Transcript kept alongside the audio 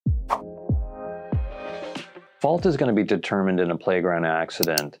Fault is going to be determined in a playground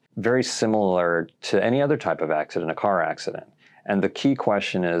accident very similar to any other type of accident, a car accident. And the key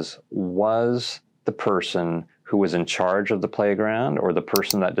question is, was the person who was in charge of the playground, or the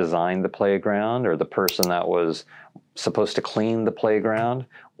person that designed the playground, or the person that was supposed to clean the playground,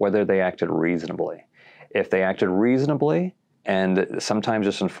 whether they acted reasonably? If they acted reasonably, and sometimes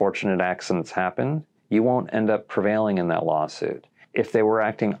just unfortunate accidents happen, you won't end up prevailing in that lawsuit. If they were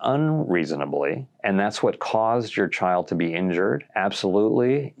acting unreasonably, and that's what caused your child to be injured,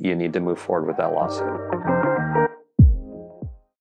 absolutely, you need to move forward with that lawsuit.